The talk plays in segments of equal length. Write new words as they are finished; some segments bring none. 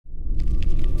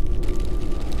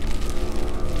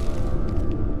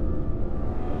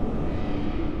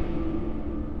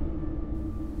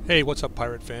Hey, what's up,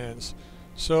 pirate fans?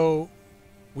 So,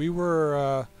 we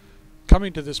were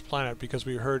coming to this planet because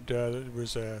we heard there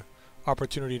was a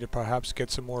opportunity to perhaps get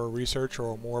some more research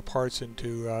or more parts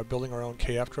into building our own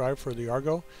KF drive for the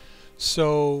Argo.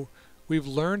 So, we've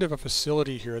learned of a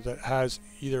facility here that has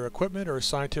either equipment or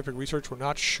scientific research. We're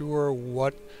not sure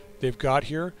what they've got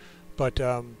here, but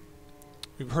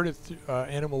we've heard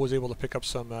Animal was able to pick up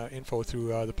some info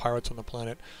through the pirates on the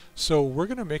planet. So we're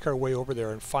going to make our way over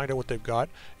there and find out what they've got.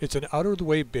 It's an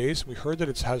out-of-the-way base. We heard that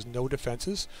it has no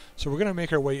defenses. So we're going to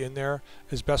make our way in there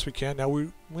as best we can. Now, we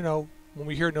know when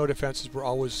we hear no defenses, we're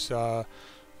always,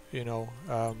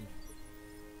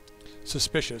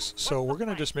 suspicious. So we're going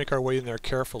to just make our way in there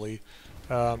carefully.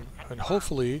 And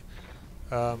hopefully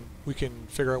we can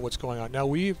figure out what's going on. Now,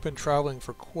 we've been traveling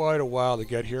for quite a while to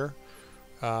get here.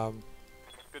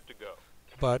 Good to go.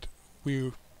 But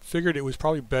we figured it was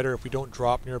probably better if we don't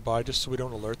drop nearby just so we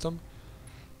don't alert them.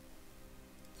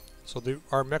 So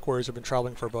our mech warriors have been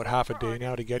traveling for about half a day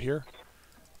now to get here.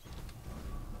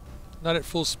 Not at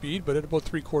full speed, but at about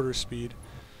 3/4 speed.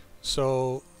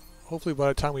 So hopefully by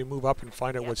the time we move up and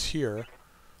find out what's here,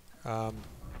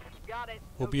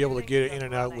 we'll be able to get it in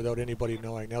and out without anybody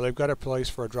knowing. Now they've got a place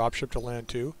for a dropship to land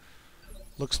too,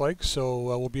 looks like. So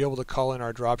we'll be able to call in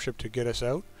our dropship to get us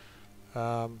out.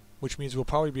 Which means we'll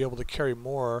probably be able to carry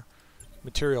more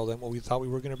material than what we thought we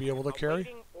were going to be able to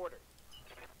carry.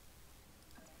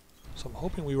 So I'm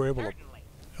hoping we were able to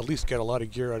at least get a lot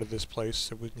of gear out of this place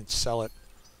so we can sell it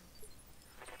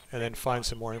and then find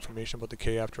some more information about the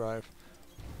KF drive.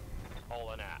 All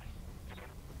an ass.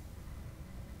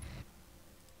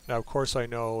 Now, of course, I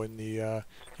know in the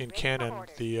in canon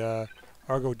the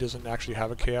Argo doesn't actually have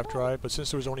a KF drive, but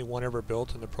since there was only one ever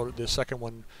built and the second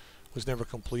one was never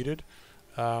completed,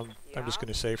 I'm just going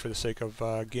to say for the sake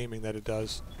of gaming that it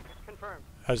does. Confirmed.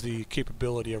 Has the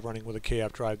capability of running with a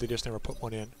KF drive. They just never put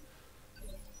one in.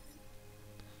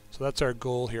 So that's our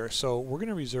goal here. So we're going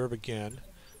to reserve again.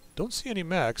 Don't see any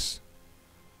mechs.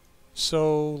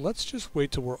 So let's just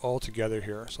wait till we're all together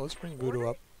here. So let's bring Voodoo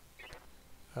up.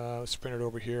 Let's bring it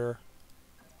over here.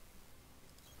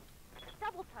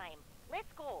 Double time.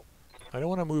 Let's go. I don't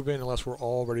want to move in unless we're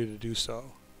all ready to do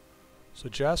so. So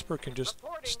Jasper can just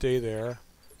stay there.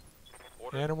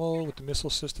 Animal with the missile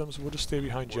systems, we'll just stay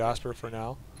behind Jasper for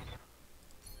now.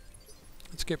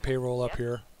 Let's get payroll up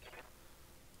here.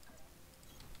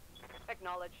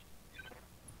 Acknowledged.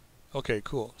 Okay,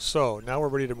 cool. So now we're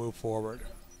ready to move forward.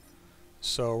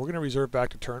 So we're going to reserve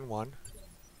back to turn 1.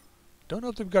 Don't know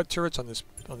if they've got turrets on this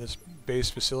base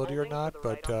facility or not,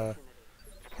 but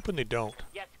hoping they don't.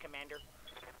 Yes, Commander.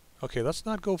 Okay, let's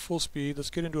not go full speed. Let's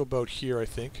get into about here, I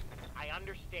think. I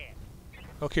understand.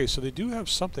 Okay, so they do have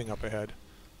something up ahead.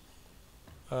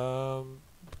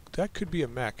 That could be a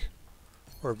mech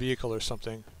or a vehicle or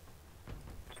something.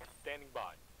 Standing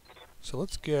by. So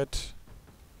let's get...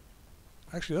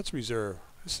 Actually, let's reserve.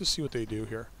 Let's just see what they do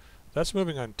here. That's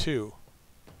moving on 2.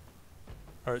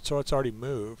 Alright, so it's already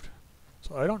moved.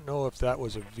 So I don't know if that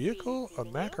was a vehicle, a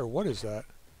mech, or what is that?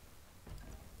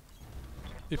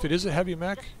 If it is a heavy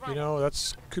mech, you know,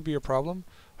 that's could be a problem.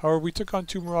 However, we took on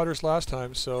 2 Marauders last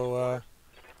time, so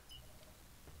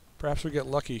perhaps we get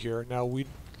lucky here. Now, we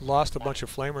lost a bunch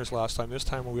of Flamers last time. This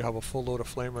time we have a full load of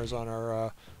Flamers on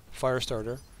our fire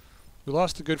starter. We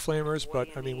lost the good Flamers,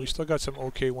 but, I mean, we still got some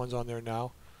okay ones on there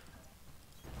now.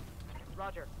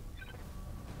 Roger.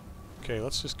 Okay,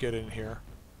 let's just get in here.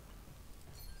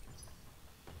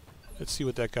 Let's see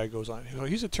what that guy goes on.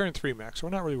 He's a turn 3 mech, so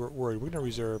we're not really worried. We're going to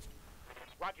reserve.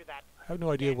 Roger that. I have no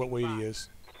idea what weight he is.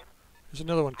 There's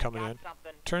another one coming in.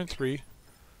 Turn 3.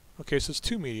 Okay, so it's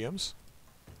 2 mediums.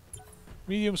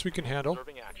 Mediums we can handle.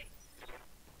 Serving action.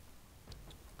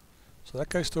 So that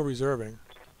guy's still reserving.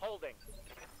 Holding.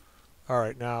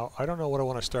 Alright, now, I don't know what I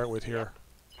want to start with here.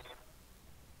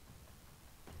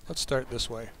 Let's start this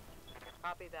way.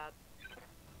 Copy that.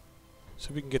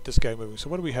 So we can get this guy moving. So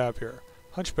what do we have here?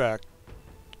 Hunchback.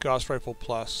 Gauss Rifle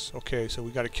Plus. Okay, so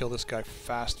we got to kill this guy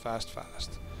fast, fast,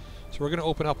 fast. So we're going to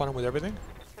open up on him with everything.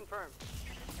 Confirmed.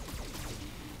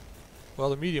 Well,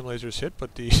 the medium lasers hit,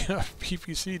 but the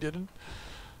PPC didn't.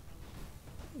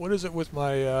 What is it with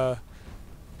my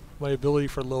my ability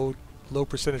for low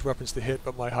percentage weapons to hit,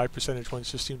 but my high percentage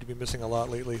ones just seem to be missing a lot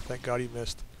lately? Thank God he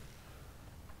missed.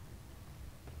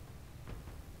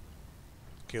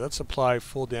 Okay, let's apply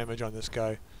full damage on this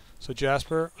guy. So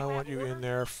Jasper, I want you in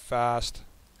there fast.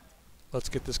 Let's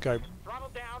get this guy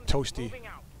toasty.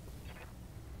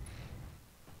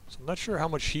 So I'm not sure how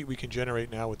much heat we can generate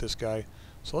now with this guy.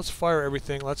 So let's fire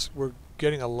everything. We're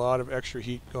getting a lot of extra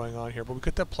heat going on here. But we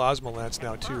got that plasma lance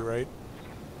now too, right?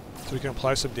 So we can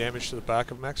apply some damage to the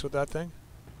back of mechs with that thing.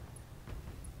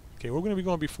 Okay, we're going to be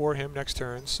going before him next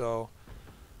turn, so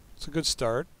it's a good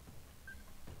start.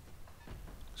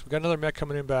 So we got another mech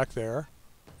coming in back there.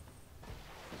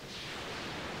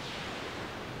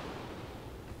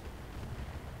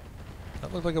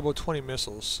 That looked like about 20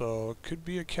 missiles, so it could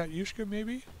be a Katyushka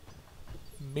maybe?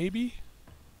 Maybe?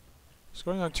 It's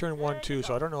going on turn 1 too,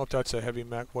 so I don't know if that's a heavy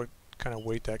mech, what kind of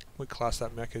weight that, what class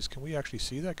that mech is. Can we actually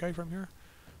see that guy from here?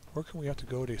 Where can we have to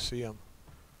go to see him?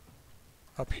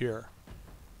 Up here.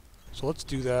 So let's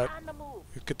do that.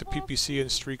 Get the PPC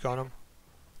and streak on him.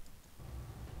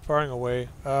 Firing away.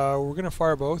 We're going to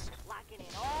fire both.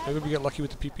 Maybe we get lucky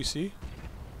with the PPC.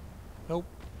 Nope.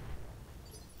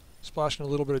 Splashing a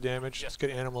little bit of damage. Let's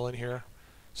get Animal in here.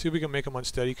 See if we can make him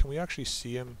unsteady. Can we actually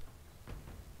see him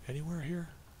anywhere here?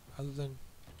 Other than...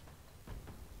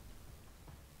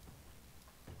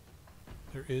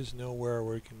 There is nowhere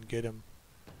where we can get him.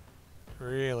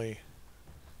 Really?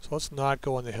 So let's not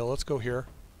go on the hill. Let's go here.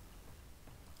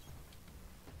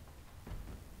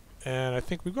 And I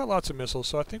think we've got lots of missiles,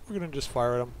 so I think we're going to just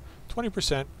fire at them.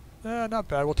 20%. Not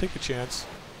bad. We'll take the chance.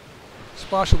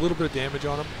 Splash a little bit of damage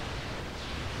on him.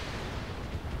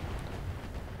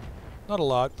 Not a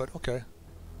lot, but okay.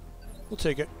 We'll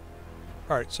take it.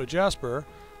 Alright, so Jasper,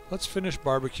 let's finish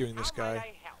barbecuing this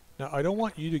guy. Now, I don't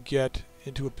want you to get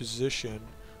into a position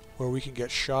where we can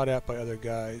get shot at by other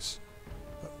guys.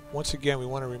 But once again, we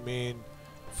want to remain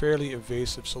fairly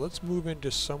evasive, so let's move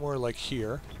into somewhere like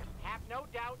here. Have no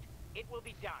doubt it will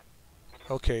be done.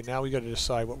 Okay, now we got to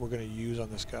decide what we're going to use on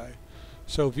this guy.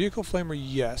 So vehicle flamer,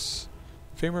 yes.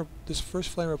 Flamer, this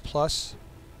first flamer plus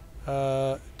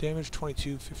damage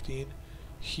 22, 15.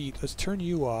 Heat. Let's turn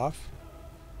you off.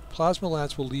 Plasma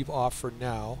lance we'll leave off for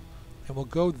now, and we'll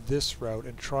go this route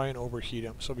and try and overheat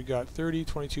him. So we got 30,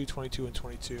 22, 22, and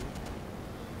 22.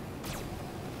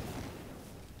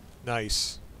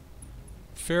 Nice.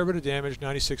 Fair bit of damage,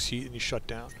 96 heat, and he's shut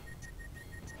down.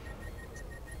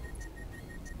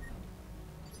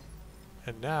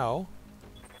 And now,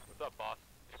 What's up, boss?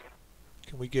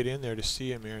 can we get in there to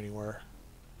see him here anywhere?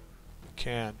 We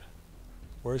can.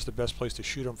 Where's the best place to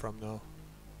shoot him from, though?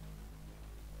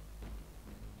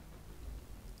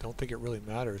 Don't think it really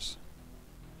matters.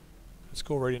 Let's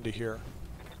go right into here.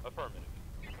 Affirmative.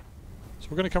 So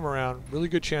we're going to come around. Really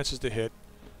good chances to hit.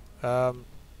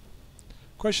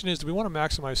 Question is, do we want to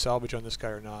maximize salvage on this guy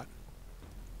or not?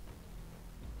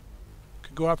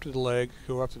 Could go after the leg,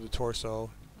 go after the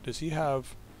torso. Does he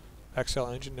have XL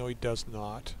engine? No, he does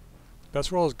not.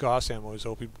 Best roll is Gauss ammo,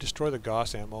 so if we destroy the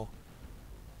Gauss ammo.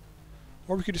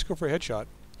 Or we could just go for a headshot.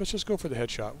 Let's just go for the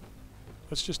headshot.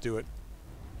 Let's just do it.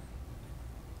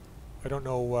 I don't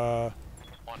know, On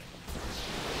it.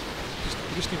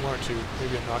 we just need one or two.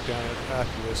 Maybe a knockdown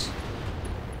after this.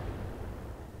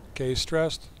 Okay, he's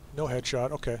stressed. No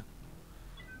headshot. Okay.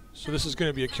 So this is going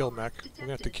to be a kill mech. We're going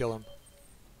to have to kill him.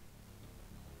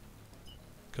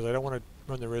 Because I don't want to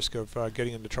run the risk of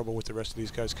getting into trouble with the rest of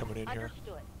these guys coming in here.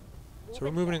 So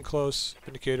we're moving in close.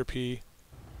 Indicator P.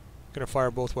 Going to fire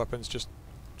both weapons just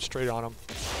straight on him.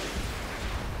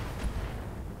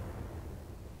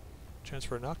 Chance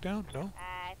for a knockdown? No?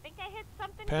 I think I hit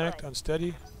something Panicked, good.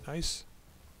 unsteady. Nice.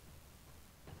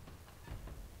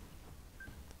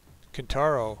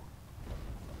 Kintaro.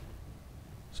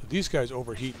 So these guys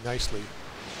overheat nicely.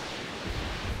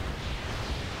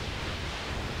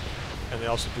 And they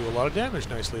also do a lot of damage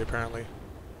nicely, apparently.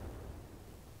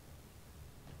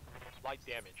 Light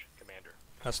damage, Commander.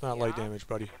 That's not light damage,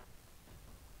 buddy.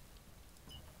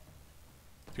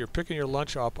 If you're picking your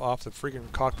lunch up off the freaking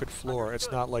cockpit floor,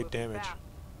 it's not light damage.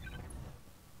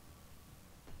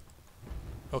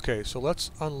 Okay, so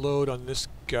let's unload on this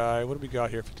guy. What do we got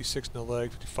here? 56 in the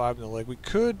leg, 55 in the leg. We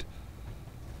could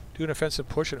do an offensive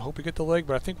push and hope we get the leg,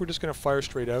 but I think we're just going to fire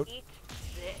straight out. Eat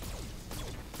this.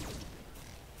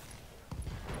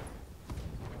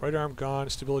 Right arm gone,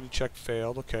 stability check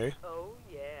failed. Okay. Oh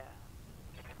yeah.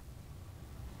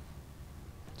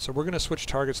 So we're going to switch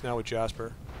targets now with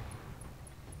Jasper.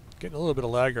 Getting a little bit of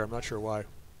lag here, I'm not sure why.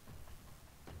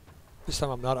 This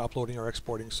time I'm not uploading or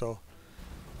exporting, so...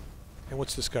 And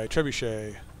what's this guy?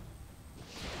 Trebuchet.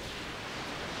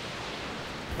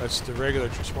 That's the regular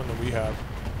just one that we have.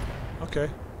 Okay.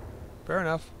 Fair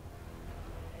enough.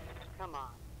 Come on.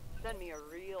 Send me a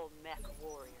real mech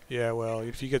warrior. Yeah, well,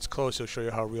 if he gets close, he'll show you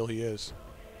how real he is.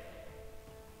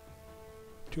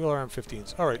 2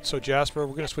 LRM-15s. Alright, so Jasper,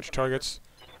 we're going to switch targets.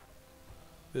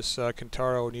 This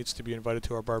Kintaro needs to be invited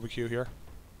to our barbecue here.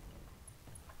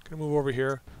 Gonna move over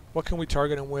here. What can we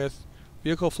target him with?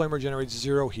 Vehicle flamer generates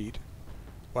 0 heat.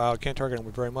 Wow, can't target him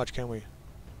with very much, can we?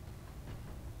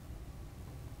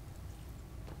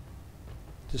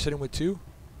 Just hit him with 2?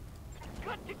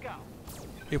 Good to go.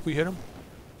 if we hit them.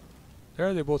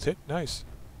 There, they both hit. Nice.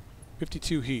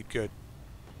 52 heat. Good.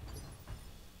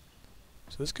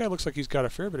 So this guy looks like he's got a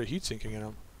fair bit of heat sinking in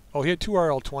him. Oh, he had 2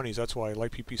 RL20s. That's why.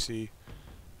 Light PPC.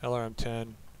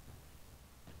 LRM-10.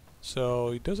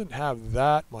 So he doesn't have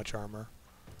that much armor.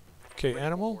 Okay,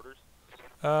 animal.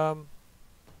 I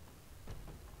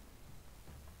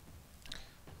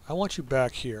want you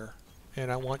back here.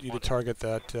 And I want you to target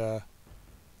that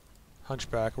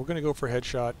hunchback. We're going to go for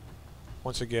headshot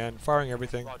once again. Firing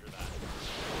everything. 92%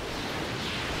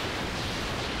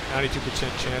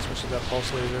 chance, which is that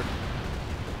pulse laser.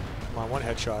 Come on, one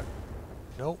headshot.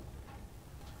 Nope.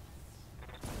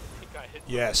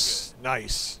 Yes,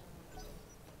 nice.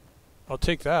 I'll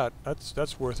take that.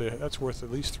 That's worth it. That's worth at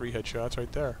least 3 headshots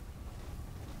right there.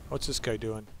 What's this guy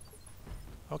doing?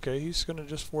 Okay, he's gonna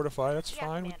just fortify. That's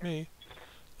fine with me.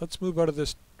 Let's move out of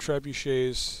this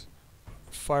trebuchet's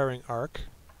firing arc.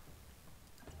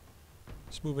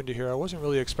 Let's move into here. I wasn't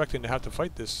really expecting to have to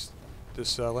fight this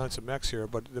Lance of Mechs here,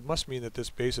 but it must mean that this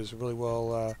base is really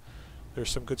well. There's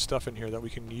some good stuff in here that we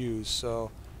can use.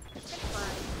 So,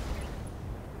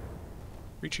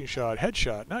 reaching shot,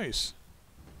 headshot, nice.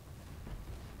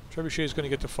 Trebuchet is going to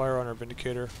get to fire on our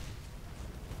Vindicator.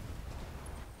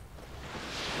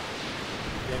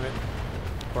 Damn it.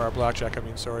 Or our Blackjack, I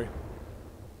mean, sorry.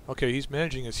 Okay, he's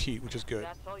managing his heat, which is good.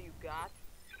 That's all you got?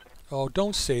 Oh,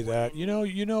 don't say that. You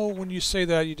know, when you say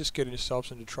that, you just get yourselves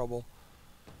into trouble.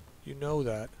 You know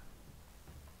that.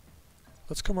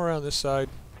 Let's come around this side.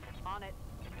 On it.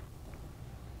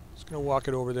 Just going to walk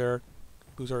it over there.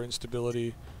 Lose our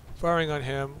instability. Firing on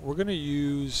him. We're going to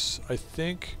use, I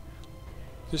think,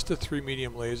 just the 3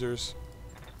 medium lasers.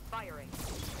 Firing.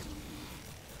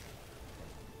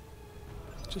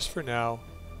 Just for now.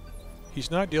 He's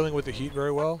not dealing with the heat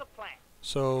very well. What's the plan?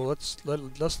 So let's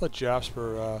let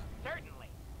Jasper Certainly.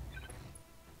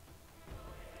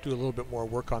 do a little bit more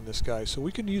work on this guy. So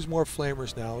we can use more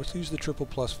flamers now. Let's use the triple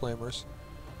plus flamers.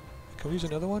 Can we use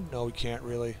another one? No, we can't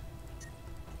really.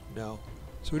 No.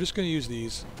 So we're just going to use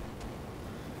these.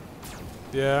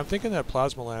 Yeah, I'm thinking that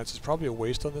plasma lance is probably a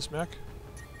waste on this mech.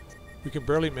 We can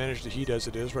barely manage the heat as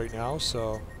it is right now,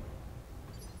 so...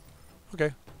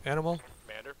 Okay, animal.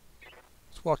 Commander.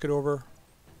 Let's walk it over.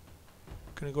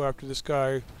 Gonna go after this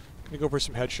guy. Gonna go for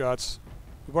some headshots.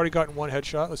 We've already gotten 1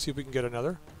 headshot. Let's see if we can get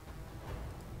another.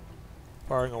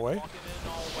 Firing away. Walking in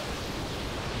all weapons.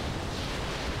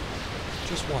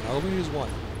 Just 1. I'll only use 1.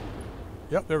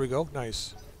 Yep, there we go.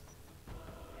 Nice.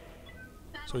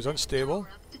 So he's unstable.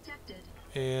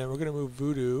 And we're gonna move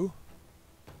Voodoo.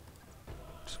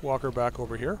 Just walk her back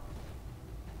over here.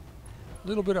 A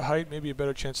little bit of height, maybe a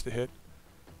better chance to hit.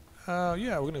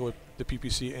 Yeah, we're gonna go with the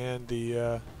PPC and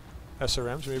the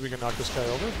SRMs. Maybe we can knock this guy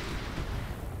over.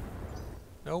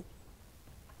 Nope.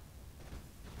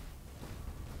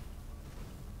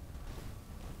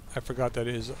 I forgot that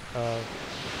his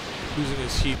losing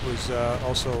his heat was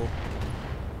also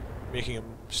making him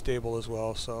stable as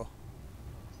well. So,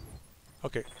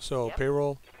 okay, so Yep.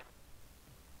 payroll.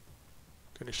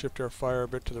 Going to shift our fire a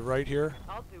bit to the right here.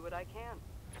 I'll do what I can.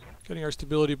 Getting our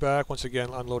stability back. Once again,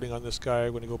 unloading on this guy.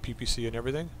 I'm going to go PPC and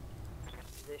everything.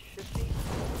 This should be.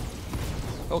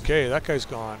 Okay, that guy's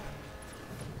gone.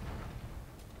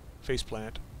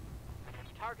 Faceplant.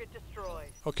 Target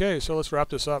destroyed. Okay, so let's wrap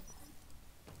this up.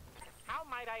 How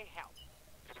might I help?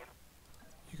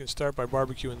 You can start by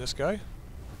barbecuing this guy.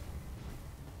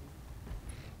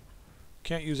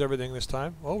 Can't use everything this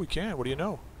time. Oh, we can. What do you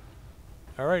know?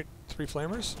 Alright, 3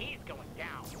 flamers. He's going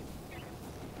down.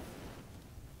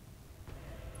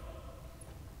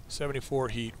 74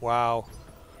 heat. Wow.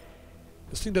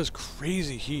 This thing does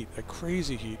crazy heat. Like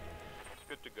crazy heat.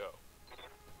 Good to go.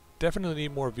 Definitely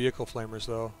need more vehicle flamers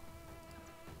though.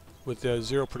 With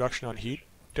 0 production on heat.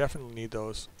 Definitely need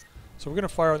those. So we're going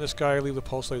to fire on this guy, leave the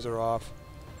pulse laser off.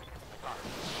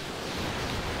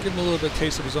 Give him a little bit of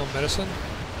taste of his own medicine.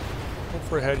 Hope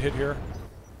for a head hit here.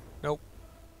 Nope.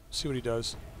 See what he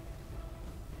does.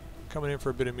 Coming in for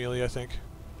a bit of melee, I think.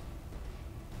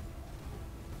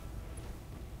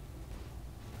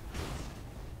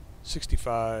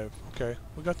 $65. Okay,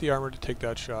 we got the armor to take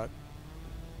that shot.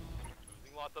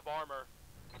 Losing lots of armor.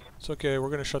 It's okay, we're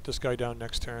gonna shut this guy down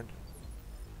next turn.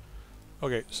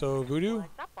 Okay, so Voodoo. What's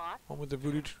up, boss?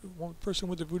 One person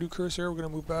with the Voodoo cursor. We're gonna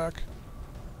move back.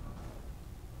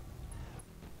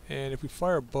 And if we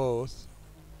fire both,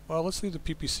 well, let's leave the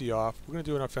PPC off. We're gonna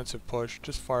do an offensive push.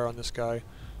 Just fire on this guy.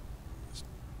 Just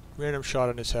random shot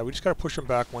on his head. We just gotta push him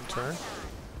back 1 turn.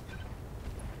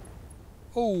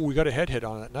 Oh, we got a head hit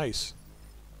on it. Nice.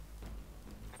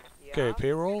 Okay, Yeah.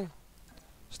 payroll.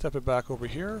 Step it back over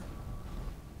here.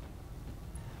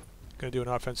 Gonna do an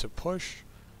offensive push.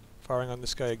 Firing on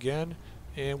this guy again,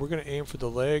 and we're going to aim for the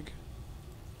leg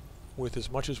with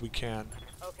as much as we can.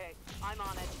 Okay, I'm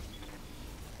on it.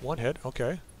 One hit,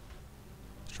 okay.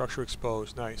 Structure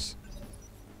exposed, nice.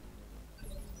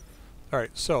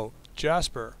 Alright, so,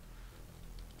 Jasper.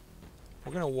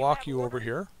 We're going to walk you over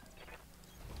here.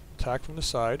 Attack from the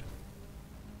side.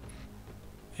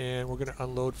 And we're going to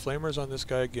unload flamers on this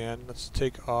guy again. Let's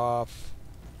take off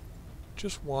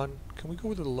just one. Can we go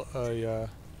with a...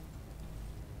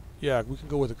 yeah, we can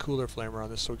go with a cooler flamer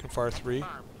on this so we can fire 3.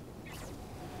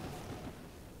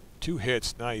 2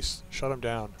 hits, nice. Shut him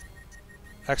down.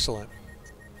 Excellent.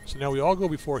 So now we all go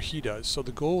before he does. So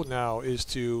the goal now is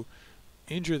to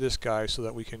injure this guy so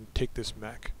that we can take this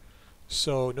mech.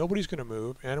 So nobody's going to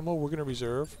move. Animal, we're going to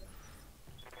reserve.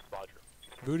 Roger.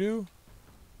 Voodoo,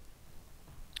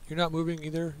 you're not moving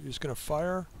either. You're just going to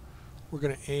fire. We're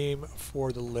going to aim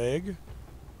for the leg.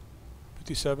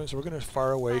 57, so we're going to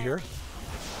fire away here.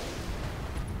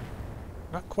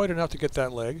 Not quite enough to get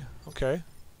that leg. Okay.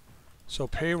 So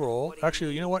payroll.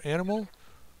 Actually, you know what, Animal?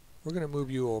 We're going to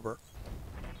move you over.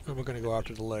 And we're going to go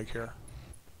after the leg here.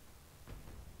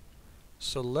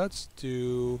 So let's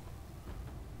do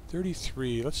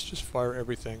 33. Let's just fire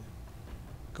everything.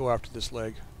 Go after this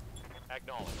leg.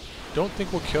 Acknowledge. Don't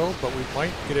think we'll kill, but we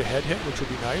might get a head hit, which would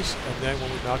be nice. And then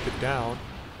when we knock it down,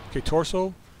 okay,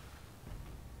 torso.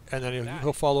 And then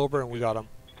he'll fall over and we got him.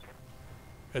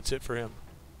 That's it for him.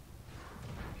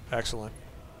 Excellent.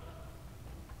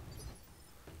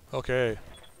 Okay.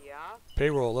 Yeah?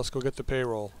 Payroll. Let's go get the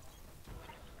payroll.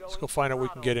 Let's go find out what we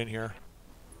can get in here.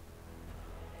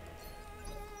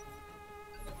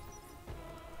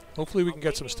 Hopefully we can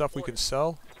get some stuff we can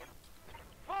sell.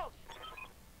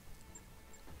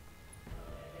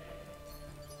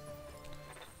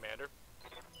 Commander.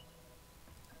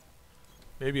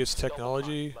 Maybe it's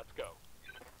technology. Let's go.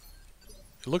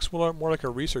 It looks more like a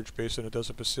research base than it does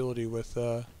a facility with...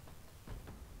 oh,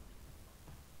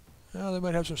 they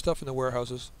might have some stuff in the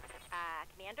warehouses.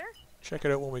 Commander? Check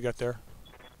it out when we get there.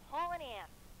 Hauling in.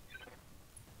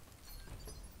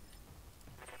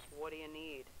 What do you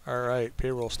need? Alright,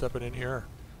 payroll stepping in here.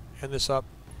 End this up.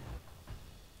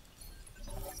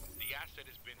 The asset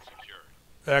has been secured.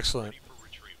 Excellent. Ready for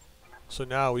retrieval. So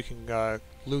now we can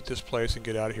loot this place and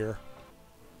get out of here.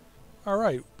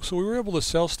 Alright, so we were able to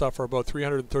sell stuff for about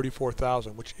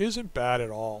 334,000, which isn't bad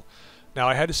at all. Now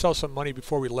I had to sell some money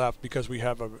before we left because we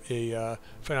have a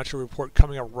financial report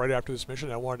coming up right after this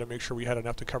mission. I wanted to make sure we had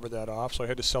enough to cover that off, so I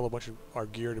had to sell a bunch of our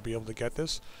gear to be able to get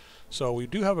this. So we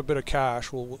do have a bit of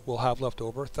cash we'll have left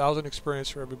over. 1,000 experience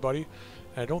for everybody.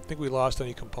 And I don't think we lost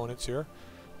any components here,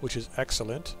 which is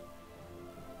excellent.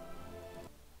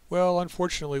 Well,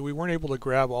 unfortunately, we weren't able to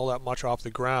grab all that much off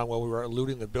the ground while we were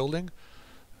looting the building.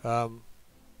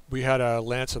 We had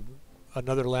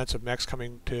another lance of mechs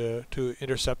coming to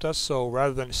intercept us, so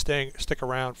rather than stick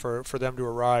around for them to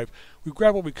arrive, we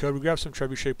grabbed what we could. We grabbed some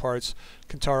trebuchet parts,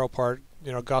 Kentaro part,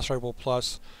 Gauss Rifle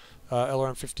Plus,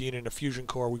 LRM-15 and a fusion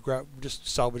core. We just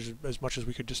salvaged as much as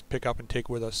we could just pick up and take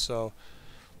with us, so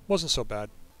wasn't so bad.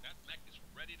 That mech is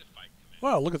ready to fight,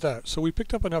 Commander. Wow, look at that. So we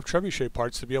picked up enough trebuchet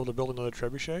parts to be able to build another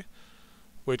trebuchet,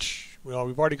 which, well,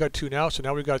 we've already got 2 now, so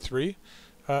now we've got 3.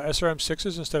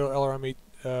 SRM-6s instead of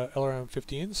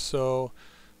LRM-15s, so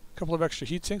a couple of extra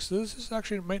heat sinks. So this is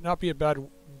actually might not be a bad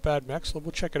mech, so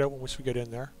we'll check it out once we get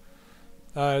in there.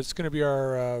 It's going to be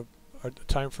our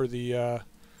time for the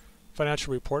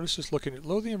financial report. It's just looking at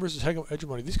Lothian versus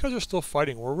Hegemony. These guys are still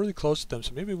fighting. We're really close to them,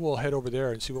 so maybe we'll head over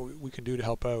there and see what we can do to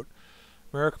help out.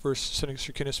 Merrick versus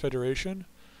Serkinus Federation.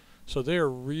 So they are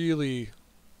really...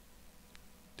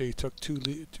 They took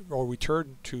or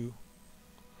returned to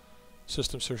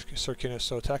System Serkinus,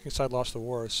 so attacking side lost the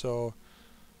war. So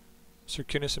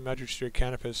Serkinus and Magistrate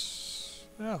Canopus,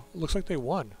 yeah, looks like they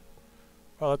won.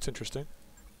 Well, that's interesting.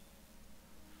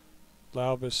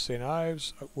 Lao versus St.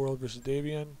 Ives, World versus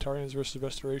Davian, Tarians versus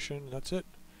Restoration, and that's it.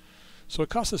 So it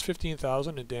cost us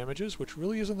 15,000 in damages, which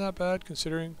really isn't that bad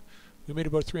considering we made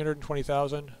about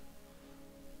 320,000.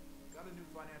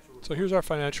 So here's our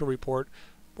financial report.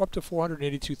 We're up to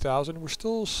 482,000. We're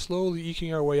still slowly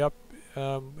eking our way up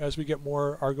as we get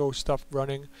more Argo stuff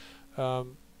running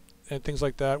and things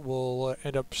like that. We'll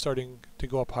end up starting to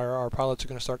go up higher. Our pilots are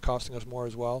going to start costing us more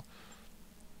as well,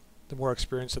 the more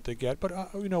experience that they get.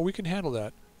 But we can handle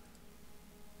that.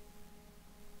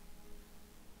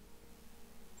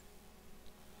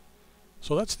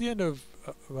 So that's the end of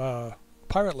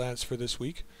Pirate Lance for this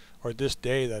week, or this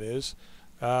day, that is.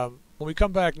 When we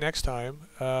come back next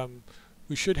time,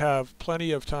 we should have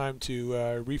plenty of time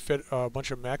to refit a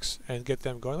bunch of mechs and get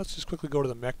them going. Let's just quickly go to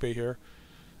the mech bay here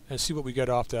and see what we get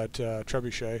off that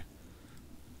trebuchet.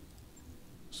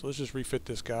 So let's just refit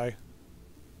this guy.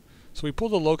 So we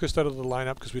pulled the Locust out of the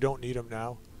lineup because we don't need him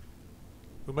now.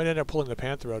 We might end up pulling the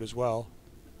Panther out as well.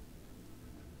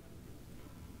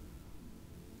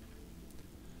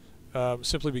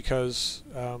 Simply because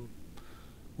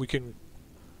we can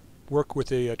work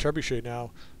with a trebuchet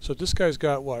now. So this guy's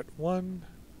got what? One,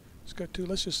 he's got two.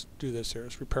 Let's just do this here.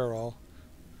 Let's repair all.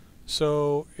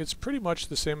 So it's pretty much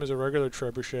the same as a regular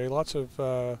trebuchet. Lots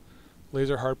of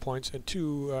laser hardpoints and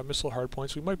two missile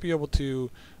hardpoints. We might be able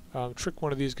to trick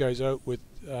one of these guys out with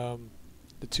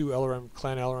the two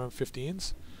Clan LRM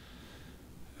 15s.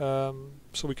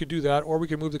 So we could do that, or we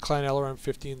could move the Clan LRM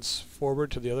 15s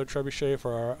forward to the other trebuchet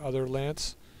for our other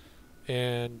lance,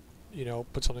 and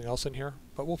put something else in here.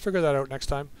 But we'll figure that out next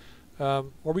time.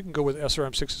 Or we can go with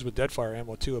SRM 6s with Deadfire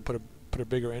ammo too, and put a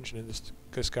bigger engine in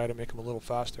this guy to make him a little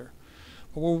faster.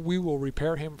 But we will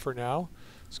repair him for now.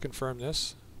 Let's confirm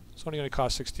this. It's only going to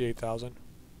cost 68,000.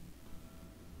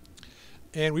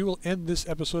 And we will end this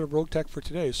episode of Rogue Tech for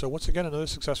today. So once again, another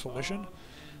successful mission.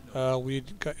 We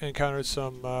encountered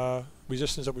some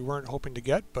resistance that we weren't hoping to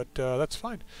get, but that's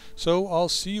fine. So I'll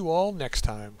see you all next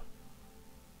time.